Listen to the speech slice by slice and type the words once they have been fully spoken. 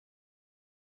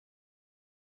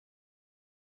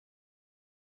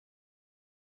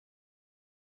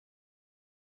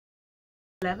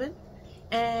11,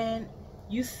 and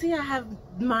you see I have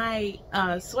my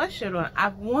sweatshirt on.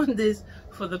 I've worn this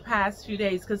for the past few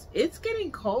days because it's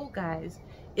getting cold, guys.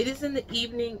 It is in the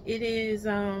evening. It is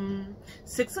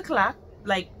 6 o'clock,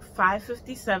 like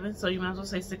 5:57, so you might as well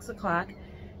say 6 o'clock,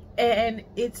 and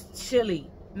it's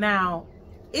chilly. Now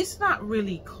it's not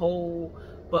really cold,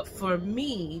 but for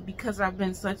me, because I've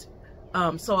been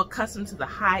so accustomed to the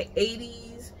high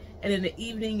 80s, and in the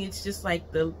evening it's just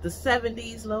like the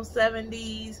 70s, low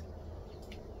 70s,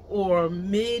 or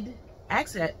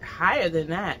actually higher than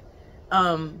that,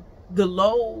 the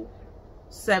low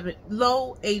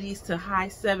 80s to high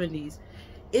 70s.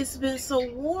 It's been so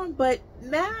warm, but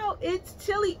now it's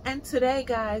chilly. And today,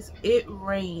 guys, it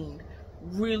rained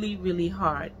really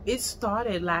hard. It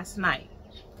started last night,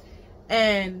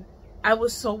 and I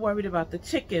was so worried about the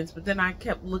chickens, but then I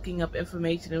kept looking up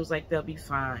information. It was like, they'll be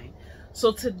fine.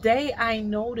 So today I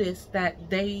noticed that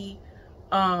they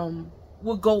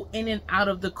will go in and out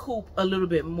of the coop a little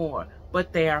bit more,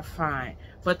 but they are fine.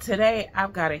 But today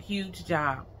I've got a huge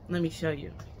job. Let me show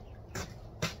you.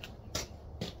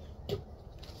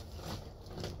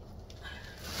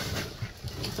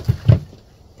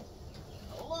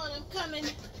 Hold on, I'm coming.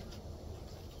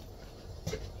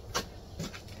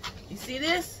 You see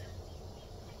this?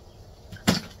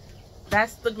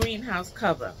 That's the greenhouse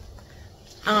cover.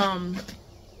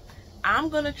 I'm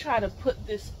gonna try to put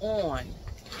this on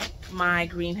my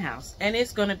greenhouse, and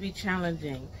it's gonna be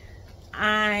challenging.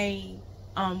 I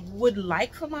would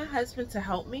like for my husband to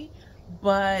help me,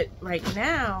 but right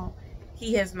now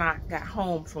he has not got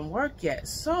home from work yet,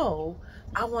 so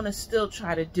I want to still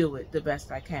try to do it the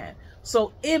best I can.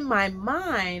 So in my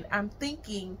mind, I'm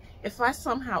thinking if I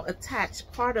somehow attach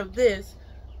part of this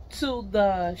to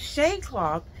the shade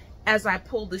cloth, as I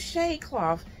pull the shade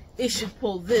cloth, it should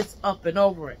pull this up and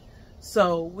over it.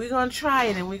 So we're gonna try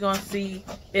it, and we're gonna see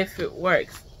if it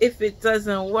works. If it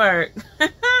doesn't work,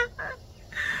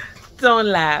 don't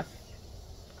laugh.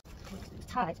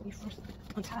 It's tied. Let me first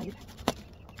untie it.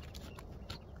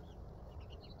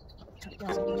 Turn it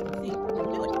down so you can see.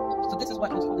 Do it. So this is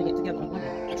what was holding it together on one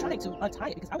end. I'm trying to untie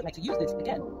it because I would like to use this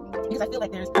again, because I feel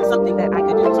like there's something that I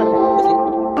could do. Sorry, with it.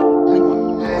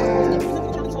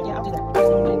 Yeah, I'll do that.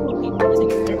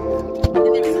 And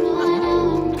then there is another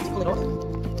one. Let's pull it off.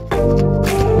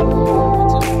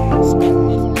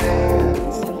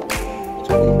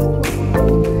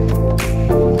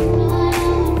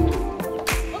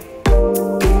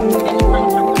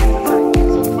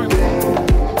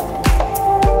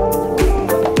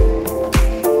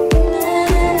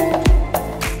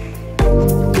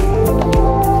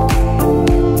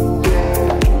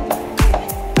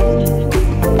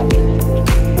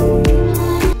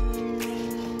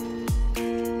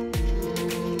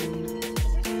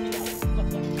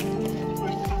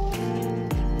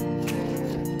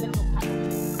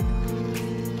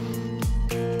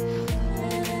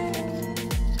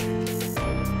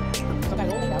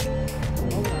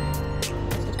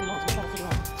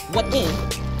 What is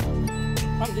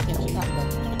probably this thing should not go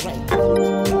right.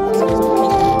 So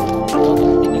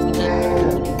this is the end,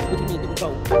 which would mean it would go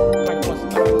right across the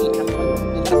top of the other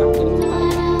side.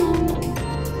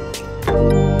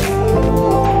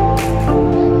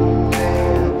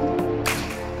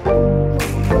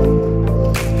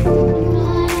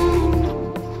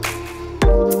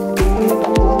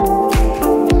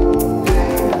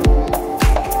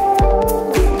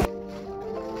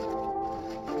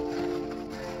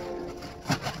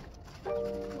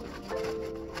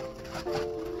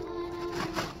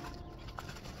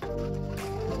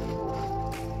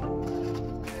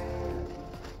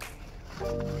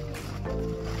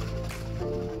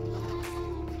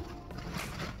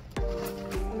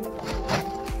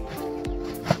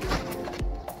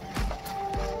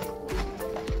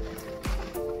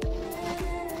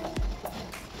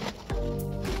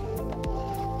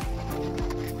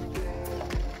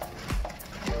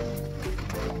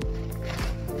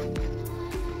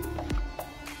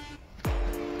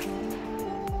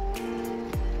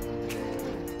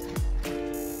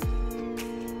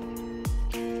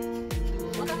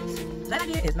 That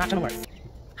idea is not going to work.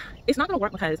 It's not going to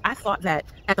work because I thought that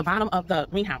at the bottom of the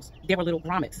greenhouse there were little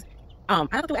grommets. I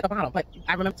have to do it at the bottom, but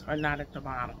I remember are not at the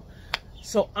bottom.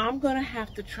 So I'm going to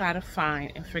have to try to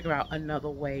find and figure out another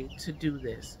way to do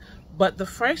this. But the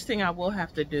first thing I will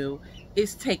have to do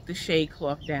is take the shade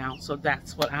cloth down. So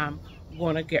that's what I'm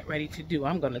going to get ready to do.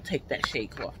 I'm going to take that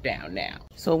shade cloth down now.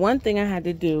 So one thing I had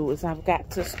to do is I've got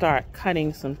to start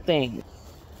cutting some things.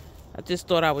 I just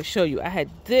thought I would show you. I had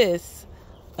this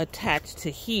attached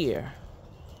to here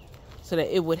so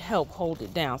that it would help hold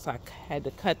it down. So I had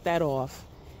to cut that off.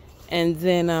 And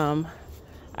then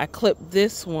I clipped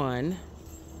this one,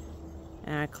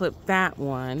 and I clipped that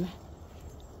one,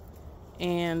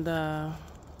 and I've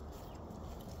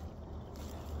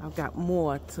got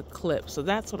more to clip. So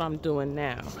that's what I'm doing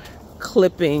now,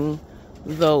 clipping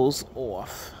those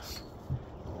off.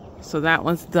 So that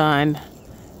one's done,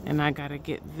 and I gotta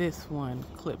get this one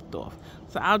clipped off.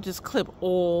 So I'll just clip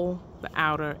all the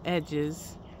outer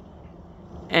edges,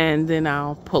 and then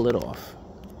I'll pull it off.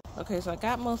 Okay, so I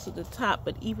got most of the top,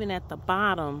 but even at the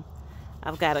bottom,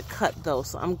 I've got to cut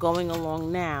those. So I'm going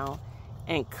along now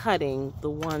and cutting the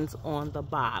ones on the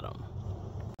bottom.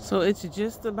 So it's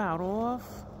just about off.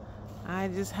 I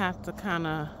just have to kind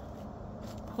of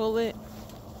pull it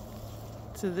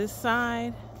to this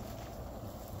side.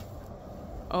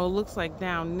 Oh, it looks like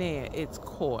down there it's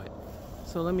caught.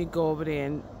 So let me go over there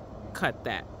and cut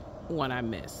that one I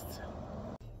missed.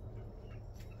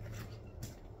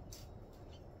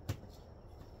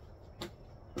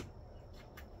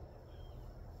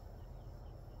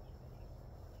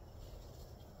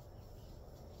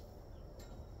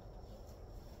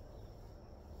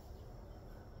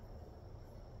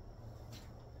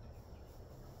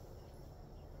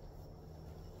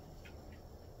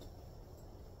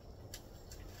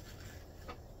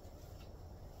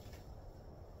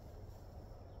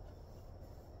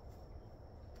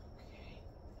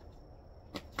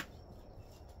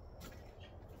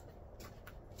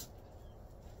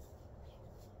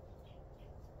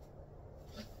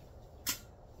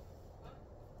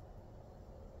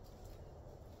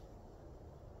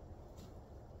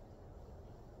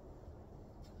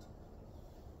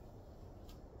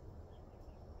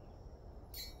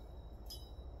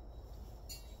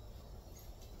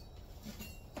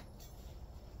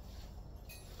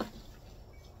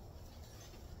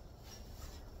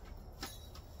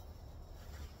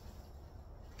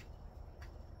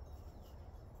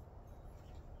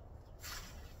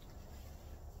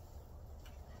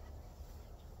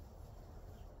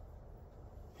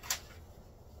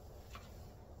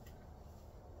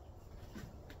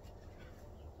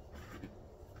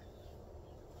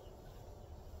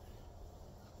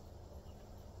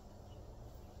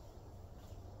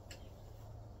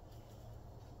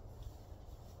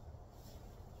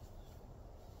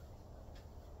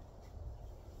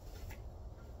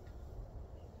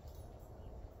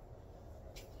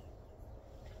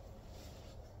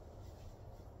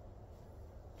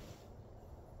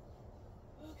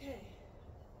 Okay,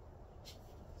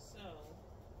 so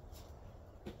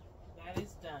that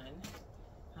is done.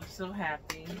 I'm so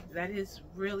happy. That is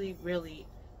really, really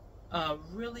a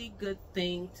really good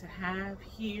thing to have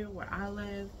here where I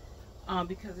live,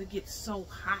 because it gets so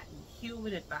hot and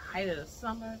humid at the height of the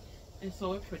summer, and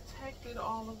so it protected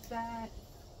all of that.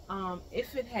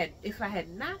 If I had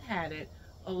not had it,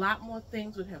 a lot more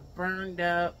things would have burned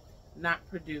up, not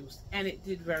produced, and it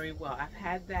did very well. I've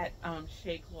had that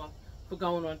shade cloth for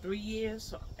going on 3 years,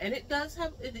 so, and it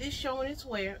is showing its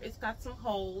wear. It's got some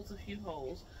holes, a few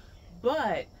holes,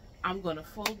 but I'm gonna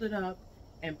fold it up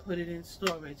and put it in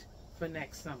storage for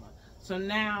next summer. So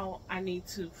now I need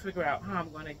to figure out how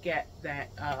I'm gonna get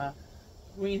that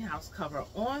greenhouse cover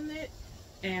on it,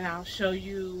 and I'll show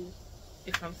you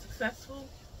if I'm successful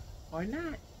or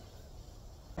not.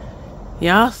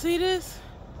 Y'all see this?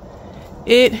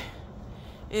 It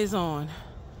is on,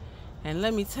 and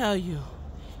let me tell you,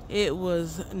 it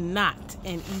was not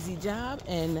an easy job,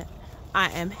 and I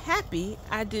am happy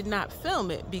I did not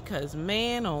film it, because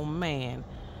man, oh man,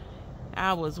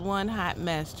 I was one hot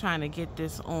mess trying to get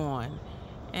this on.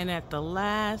 And at the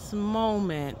last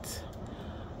moment,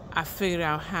 I figured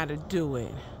out how to do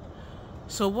it.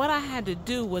 So what I had to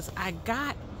do was I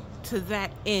got to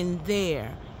that end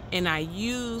there, and I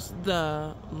used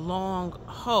the long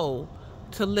hoe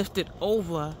to lift it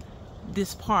over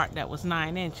this part that was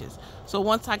 9 inches. So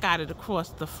once I got it across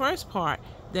the first part,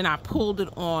 then I pulled it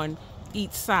on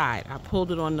each side. I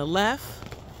pulled it on the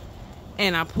left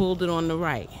and I pulled it on the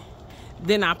right.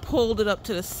 Then I pulled it up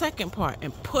to the second part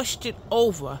and pushed it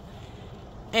over,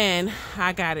 and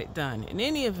I got it done. In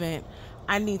any event,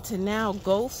 I need to now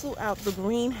go throughout the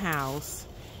greenhouse,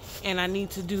 and I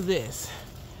need to do this.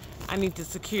 I need to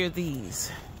secure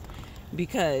these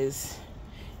because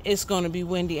it's going to be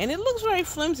windy, and it looks very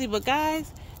flimsy, but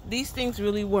guys, these things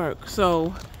really work.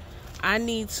 So I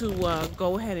need to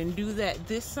go ahead and do that.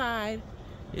 This side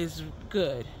is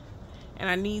good, and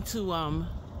I need to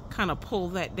kind of pull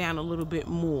that down a little bit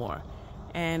more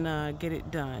and get it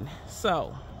done.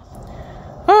 So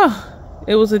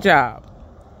it was a job.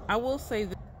 I will say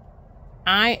that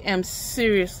I am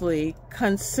seriously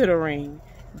considering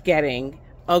getting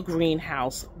a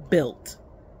greenhouse built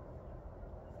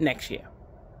next year.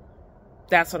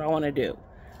 That's what I want to do.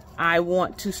 I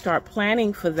want to start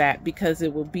planning for that because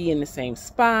it will be in the same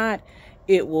spot.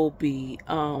 It will be,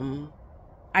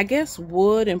 I guess,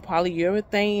 wood and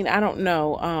polyurethane. I don't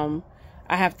know.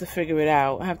 I have to figure it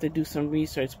out. I have to do some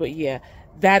research. But yeah,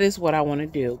 that is what I want to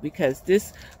do, because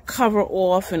this cover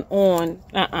off and on,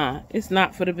 it's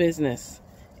not for the business.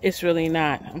 It's really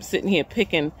not. I'm sitting here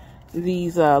picking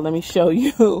these, let me show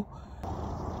you.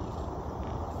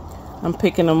 I'm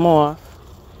picking them off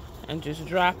and just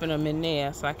dropping them in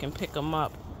there so I can pick them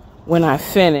up when I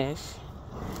finish.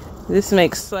 This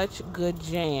makes such good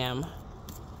jam.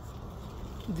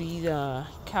 These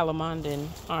Calamandan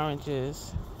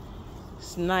oranges.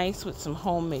 It's nice with some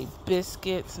homemade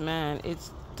biscuits, man.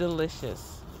 It's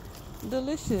delicious.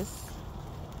 Delicious.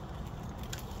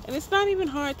 And it's not even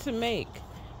hard to make.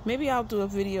 Maybe I'll do a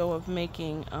video of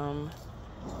making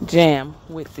jam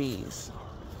with these.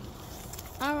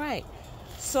 All right,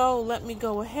 so let me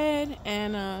go ahead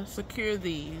and secure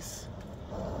these.